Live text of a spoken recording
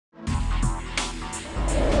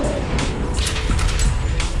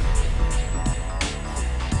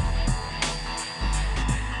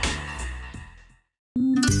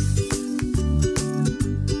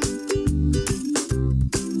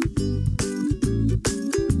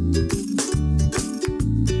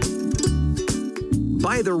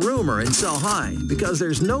Buy the rumor and sell high, because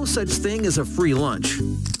there's no such thing as a free lunch.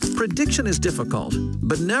 Prediction is difficult,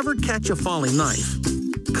 but never catch a falling knife.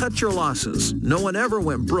 Cut your losses. No one ever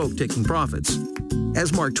went broke taking profits.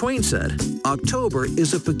 As Mark Twain said, October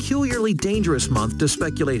is a peculiarly dangerous month to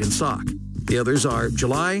speculate in stock. The others are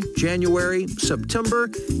July, January, September,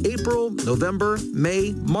 April, November,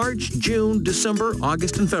 May, March, June, December,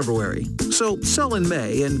 August, and February. So sell in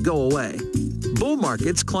May and go away. Bull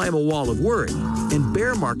markets climb a wall of worry, and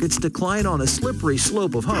bear markets decline on a slippery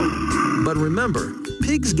slope of hope. But remember,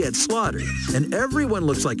 pigs get slaughtered, and everyone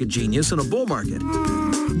looks like a genius in a bull market.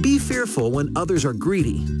 Be fearful when others are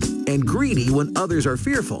greedy, and greedy when others are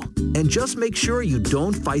fearful, and just make sure you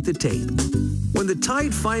don't fight the tape. When the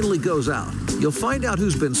tide finally goes out, you'll find out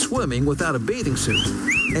who's been swimming without a bathing suit,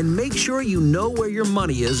 and make sure you know where your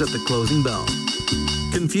money is at the closing bell.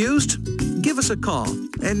 Confused? Give us a call,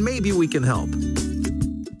 and maybe we can help.